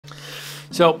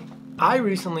So I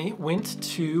recently went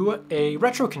to a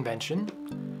retro convention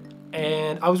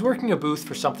and I was working a booth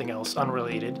for something else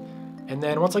unrelated. And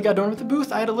then once I got done with the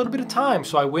booth, I had a little bit of time.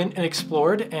 So I went and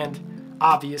explored, and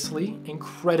obviously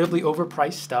incredibly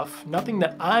overpriced stuff. Nothing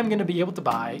that I'm gonna be able to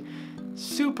buy.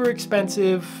 Super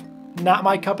expensive, not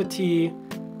my cup of tea.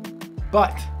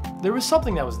 But there was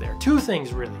something that was there. Two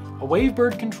things really. A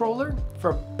Wavebird controller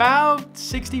for about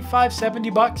 65, 70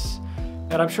 bucks.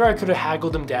 And I'm sure I could have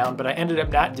haggled them down, but I ended up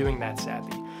not doing that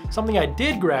sadly. Something I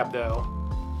did grab though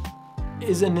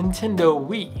is a Nintendo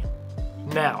Wii.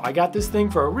 Now, I got this thing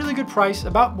for a really good price,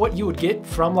 about what you would get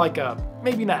from like a,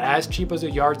 maybe not as cheap as a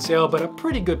yard sale, but a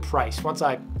pretty good price. Once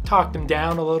I talked them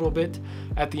down a little bit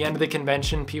at the end of the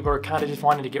convention, people are kind of just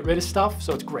wanting to get rid of stuff,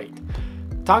 so it's great.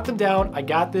 Talked them down, I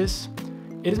got this.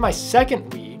 It is my second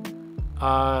Wii.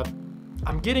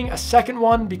 I'm getting a second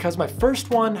one because my first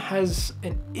one has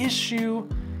an issue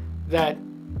that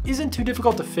isn't too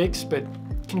difficult to fix, but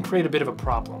can create a bit of a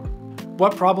problem.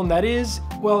 What problem that is?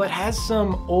 Well, it has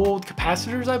some old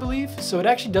capacitors, I believe, so it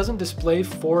actually doesn't display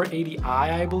 480i,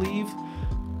 I believe,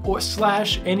 or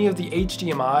slash any of the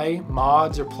HDMI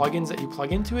mods or plugins that you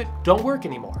plug into it don't work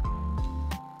anymore.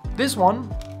 This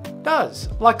one does,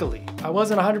 luckily. I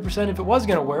wasn't 100% if it was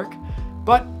gonna work,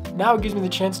 but now it gives me the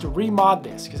chance to remod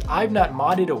this, because I've not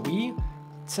modded a Wii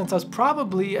since I was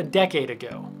probably a decade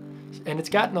ago, and it's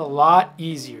gotten a lot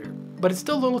easier, but it's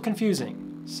still a little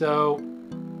confusing, so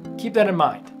keep that in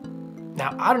mind.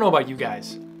 Now, I don't know about you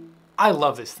guys. I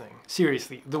love this thing.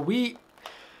 Seriously, the Wii,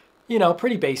 you know,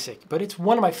 pretty basic, but it's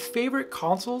one of my favorite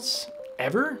consoles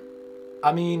ever.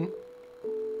 I mean,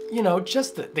 you know,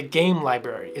 just the game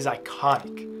library is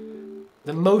iconic.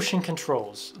 The motion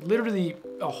controls, literally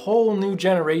a whole new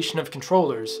generation of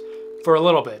controllers for a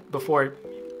little bit before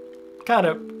kind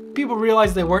of people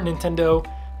realized they weren't Nintendo,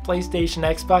 PlayStation,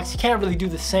 Xbox. You can't really do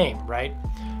the same, right?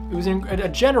 It was a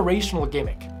generational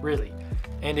gimmick, really.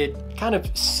 And it kind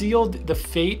of sealed the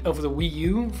fate of the Wii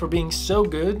U for being so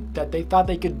good that they thought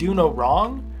they could do no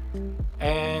wrong.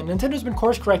 And Nintendo's been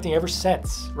course correcting ever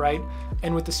since, right?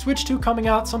 And with the Switch 2 coming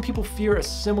out, some people fear a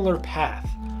similar path.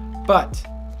 But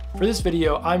for this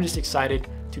video, I'm just excited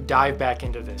to dive back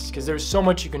into this because there's so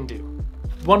much you can do.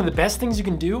 One of the best things you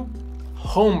can do,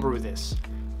 homebrew this.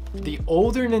 The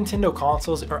older Nintendo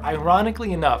consoles are,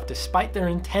 ironically enough, despite their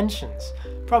intentions,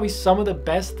 probably some of the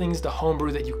best things to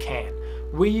homebrew that you can.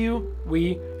 Wii U,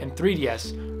 Wii, and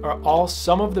 3DS are all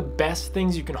some of the best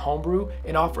things you can homebrew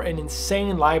and offer an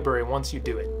insane library once you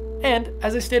do it. And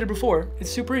as I stated before, it's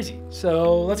super easy.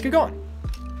 So let's get going.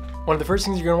 One of the first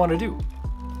things you're gonna wanna do,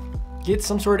 get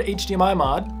some sort of HDMI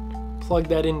mod, plug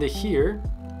that into here,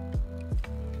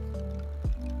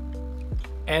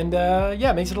 and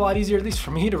yeah, it makes it a lot easier, at least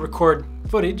for me, to record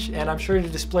footage, and I'm sure to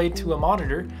display to a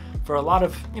monitor for a lot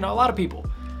of people.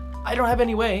 I don't have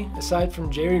any way, aside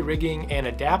from jerry-rigging an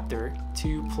adapter,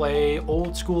 to play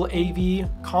old school AV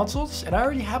consoles, and I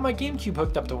already have my GameCube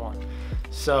hooked up to one.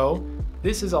 So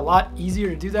this is a lot easier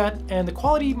to do that, and the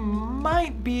quality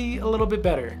might be a little bit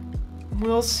better.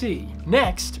 We'll see.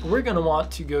 Next, we're gonna want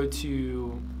to go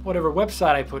to whatever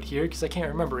website I put here, because I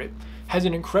can't remember it. Has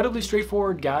an incredibly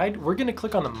straightforward guide. We're gonna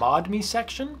click on the Mod Me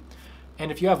section,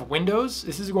 and if you have Windows,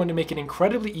 this is going to make it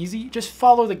incredibly easy. Just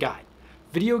follow the guide.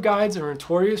 Video guides are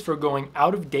notorious for going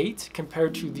out of date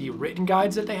compared to the written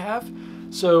guides that they have.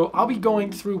 So I'll be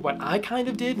going through what I kind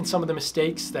of did and some of the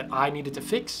mistakes that I needed to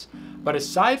fix. But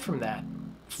aside from that,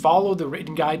 follow the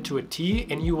written guide to a T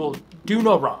and you will do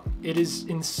no wrong. It is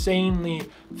insanely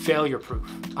failure proof.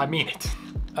 I mean it.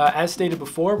 As stated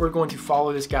before, we're going to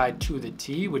follow this guide to the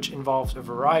T, which involves a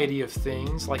variety of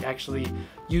things, like actually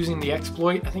using the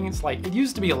exploit. I think it's like, it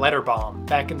used to be a letter bomb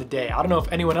back in the day. I don't know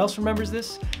if anyone else remembers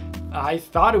this. I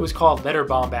thought it was called letter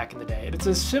bomb back in the day. It's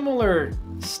a similar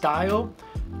style.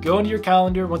 Go into your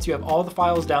calendar once you have all the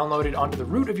files downloaded onto the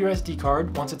root of your SD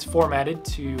card, once it's formatted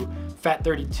to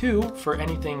FAT32 for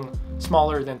anything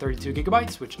smaller than 32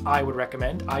 gigabytes, which I would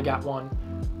recommend. I got one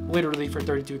literally for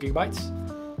 32 gigabytes.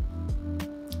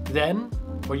 Then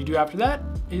what you do after that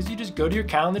is you just go to your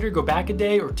calendar, go back a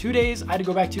day or 2 days. I had to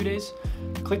go back 2 days.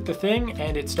 Click the thing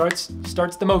and it starts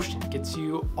the motion, gets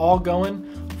you all going.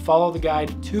 Follow the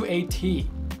guide to a T.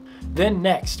 Then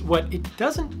next, what it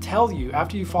doesn't tell you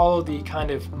after you follow the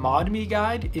kind of Mod Me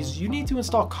guide is you need to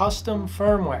install custom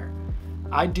firmware.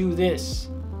 I do this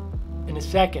in a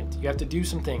second. You have to do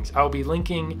some things. I will be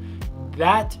linking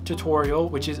that tutorial,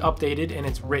 which is updated and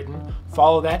it's written.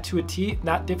 Follow that to a T,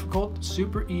 not difficult,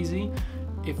 super easy.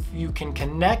 If you can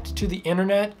connect to the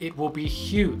internet, it will be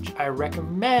huge. I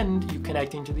recommend you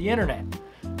connecting to the internet.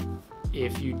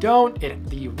 If you don't,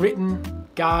 the written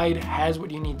guide has what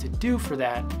you need to do for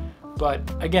that, But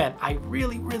again, I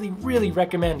really, really, really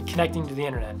recommend connecting to the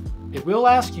internet. It will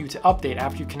ask you to update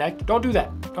after you connect. Don't do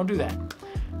that. Don't do that.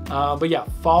 But yeah,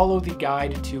 follow the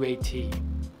guide to a T.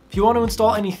 If you want to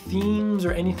install any themes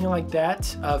or anything like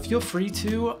that, feel free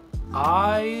to.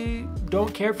 I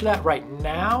don't care for that right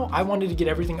now. I wanted to get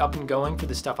everything up and going for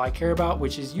the stuff I care about,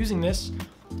 which is using this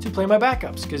to play my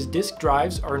backups, because disk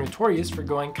drives are notorious for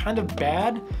going kind of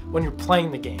bad when you're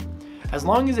playing the game. As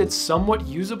long as it's somewhat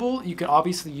usable, you can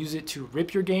obviously use it to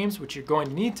rip your games, which you're going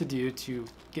to need to do to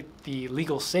get the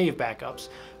legal save backups.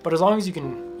 But as long as you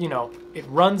can, you know, it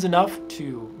runs enough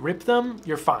to rip them,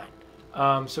 you're fine.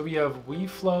 So we have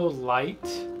WeFlow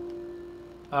Lite,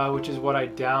 which is what I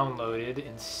downloaded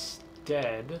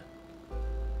instead.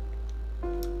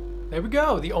 There we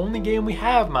go, the only game we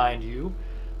have, mind you.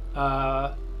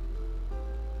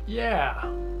 Yeah.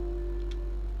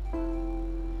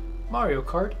 Mario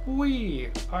Kart Wii.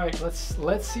 All right,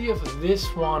 let's see if this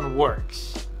one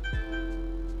works.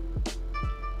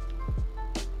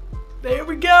 There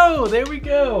we go. There we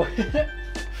go.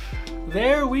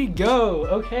 There we go.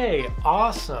 Okay,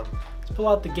 awesome. Let's pull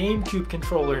out the GameCube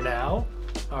controller now.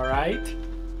 All right.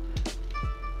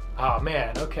 Oh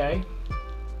man. Okay.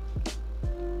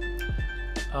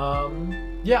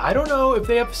 Yeah, I don't know if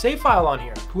they have a save file on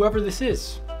here. Whoever this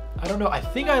is, I don't know. I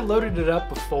think I loaded it up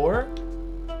before.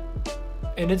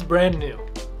 And it's brand new.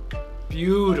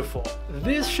 Beautiful.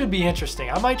 This should be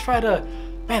interesting. I might try to,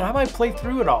 man, I might play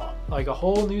through it all. Like a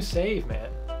whole new save, man.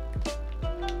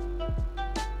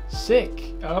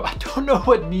 Sick. I don't know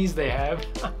what knees they have.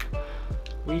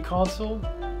 Wii console.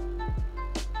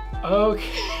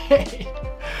 Okay.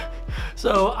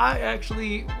 So I'll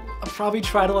probably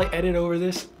try to like edit over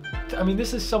this. I mean,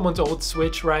 this is someone's old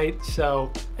Switch, right? So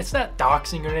it's not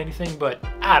doxing or anything, but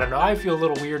I don't know. I feel a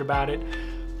little weird about it.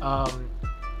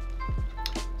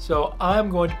 So I'm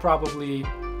going to probably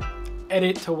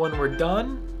edit to when we're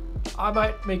done. I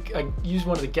might use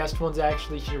one of the guest ones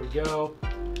actually. Here we go.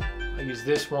 I use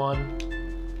this one.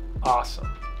 Awesome.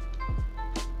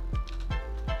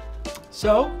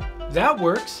 So that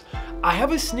works. I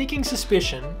have a sneaking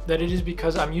suspicion that it is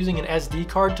because I'm using an SD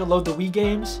card to load the Wii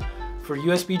games for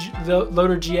USB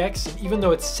Loader GX. And even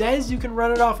though it says you can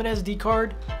run it off an SD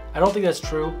card, I don't think that's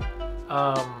true.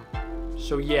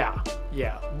 So yeah.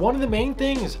 One of the main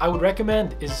things I would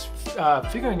recommend is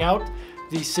figuring out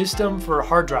the system for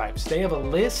hard drives. They have a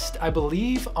list, I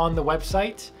believe, on the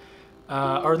website,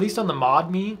 or at least on the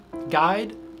ModMe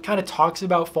guide. Kind of talks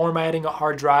about formatting a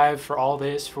hard drive for all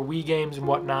this, for Wii games and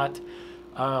whatnot.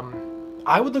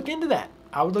 I would look into that.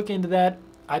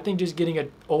 I think just getting an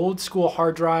old school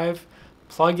hard drive,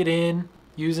 plug it in,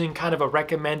 using kind of a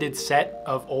recommended set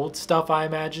of old stuff, I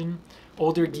imagine,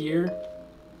 older gear,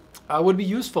 would be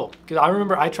useful. Because I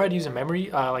remember I tried to use a memory,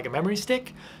 like a memory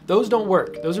stick. Those don't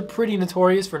work. Those are pretty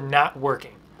notorious for not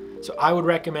working. So I would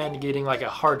recommend getting like a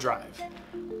hard drive.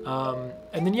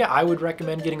 And then yeah, I would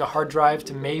recommend getting a hard drive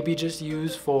to maybe just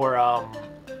use for,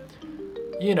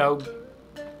 you know,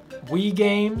 Wii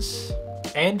games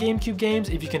and GameCube games,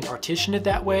 if you can partition it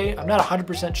that way. I'm not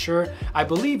 100% sure. I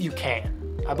believe you can.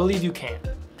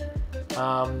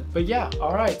 But yeah,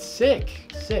 all right, sick.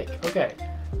 Okay,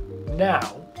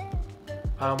 now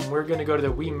we're gonna go to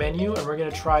the Wii menu and we're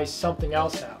gonna try something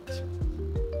else out.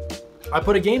 I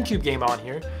put a GameCube game on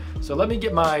here, so let me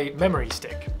get my memory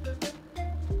stick.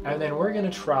 And then we're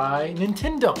gonna try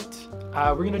Nintendo.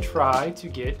 We're gonna try to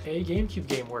get a GameCube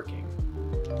game working.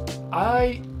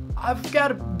 I've got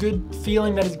a good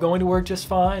feeling that it's going to work just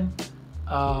fine.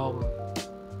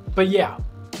 But yeah.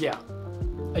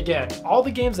 Again, all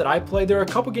the games that I play, there are a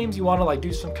couple games you want to like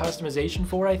do some customization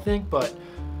for, I think, but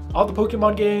all the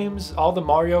Pokemon games, all the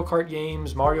Mario Kart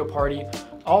games, Mario Party,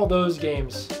 all those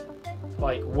games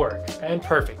like work and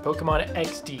perfect. Pokemon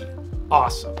XD,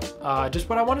 awesome. Just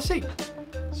what I want to see.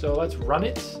 So let's run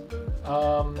it.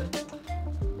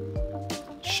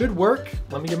 Should work.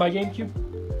 Let me get my GameCube.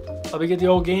 Let me get the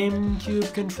old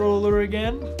GameCube controller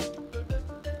again.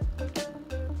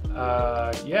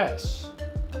 Yes.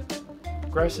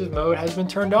 Aggressive mode has been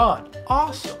turned on.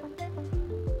 Awesome.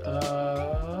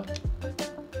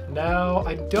 Now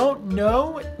I don't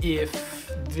know if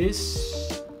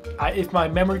if my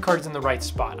memory card is in the right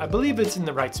spot. I believe it's in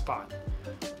the right spot.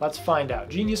 Let's find out.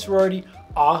 Genius Sorority,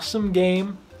 awesome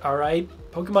game. All right.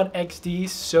 Pokemon XD,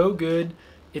 so good.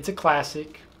 It's a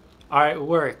classic. All right,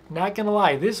 work. Not gonna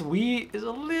lie, this Wii is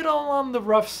a little on the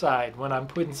rough side when I'm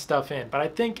putting stuff in, but I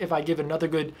think if I give another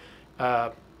good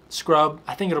scrub,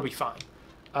 I think it'll be fine.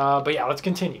 But yeah, let's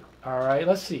continue. All right,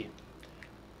 let's see.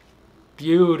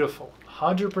 Beautiful,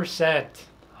 100%.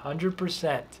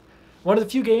 One of the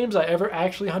few games I ever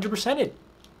actually 100%ed.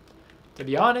 to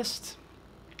be honest.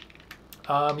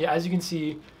 Yeah, as you can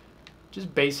see,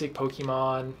 just basic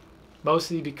Pokemon,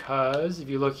 mostly because if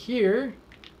you look here,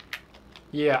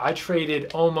 yeah, I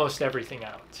traded almost everything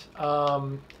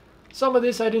out. Some of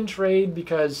this I didn't trade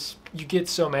because you get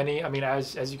so many. I mean,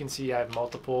 as you can see, I have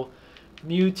multiple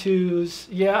Mewtwo's.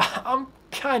 Yeah, I'm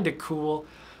kind of cool.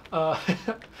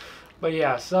 But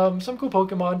yeah, some cool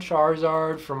Pokemon.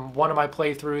 Charizard from one of my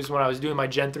playthroughs when I was doing my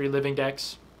Gen 3 living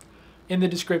dex. In the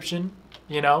description,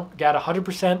 you know, got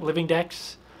 100% living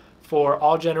dex for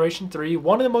all Generation 3.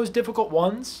 One of the most difficult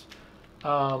ones.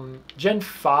 Gen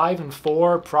 5 and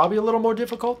 4, probably a little more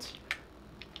difficult.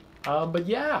 But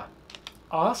yeah,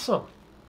 awesome.